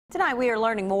Tonight we are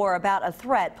learning more about a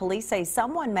threat police say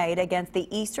someone made against the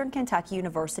Eastern Kentucky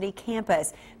University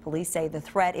campus. Police say the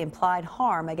threat implied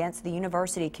harm against the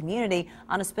university community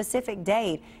on a specific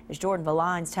date. As Jordan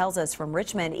Valines tells us from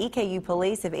Richmond, EKU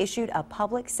police have issued a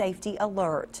public safety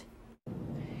alert.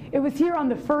 It was here on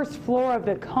the first floor of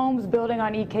the Combs building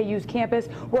on EKU's campus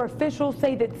where officials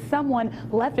say that someone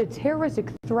left a terroristic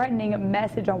threatening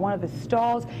message on one of the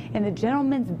stalls in the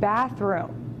gentleman's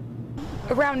bathroom.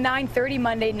 Around 9:30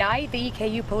 Monday night, the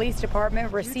EKU Police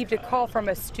Department received a call from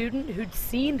a student who'd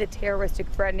seen the terroristic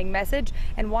threatening message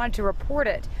and wanted to report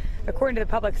it. According to the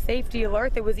public safety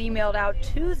alert that was emailed out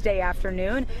Tuesday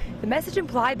afternoon, the message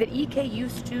implied that EKU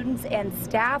students and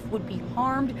staff would be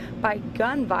harmed by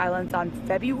gun violence on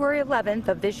February 11th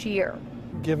of this year.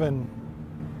 Given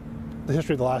the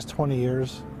history of the last 20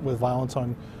 years with violence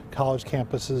on college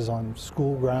campuses, on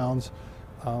school grounds,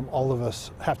 all of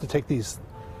us have to take these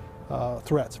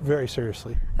threats very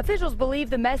seriously. Officials believe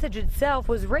the message itself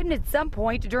was written at some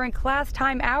point during class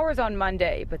time hours on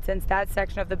Monday, but since that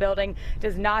section of the building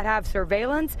does not have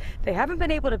surveillance, they haven't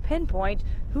been able to pinpoint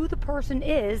who the person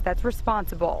is that's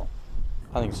responsible.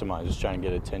 I think somebody's just trying to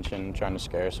get attention, trying to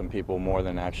scare some people more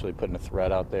than actually putting a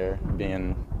threat out there,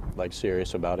 being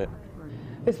serious about it.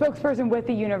 The spokesperson with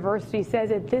the university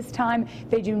says at this time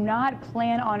they do not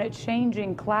plan on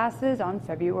changing classes on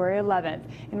February 11th.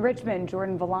 In Richmond,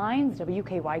 Jordan Valines,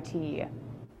 WKYT.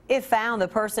 If found, the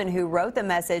person who wrote the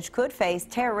message could face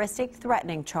terroristic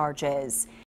threatening charges.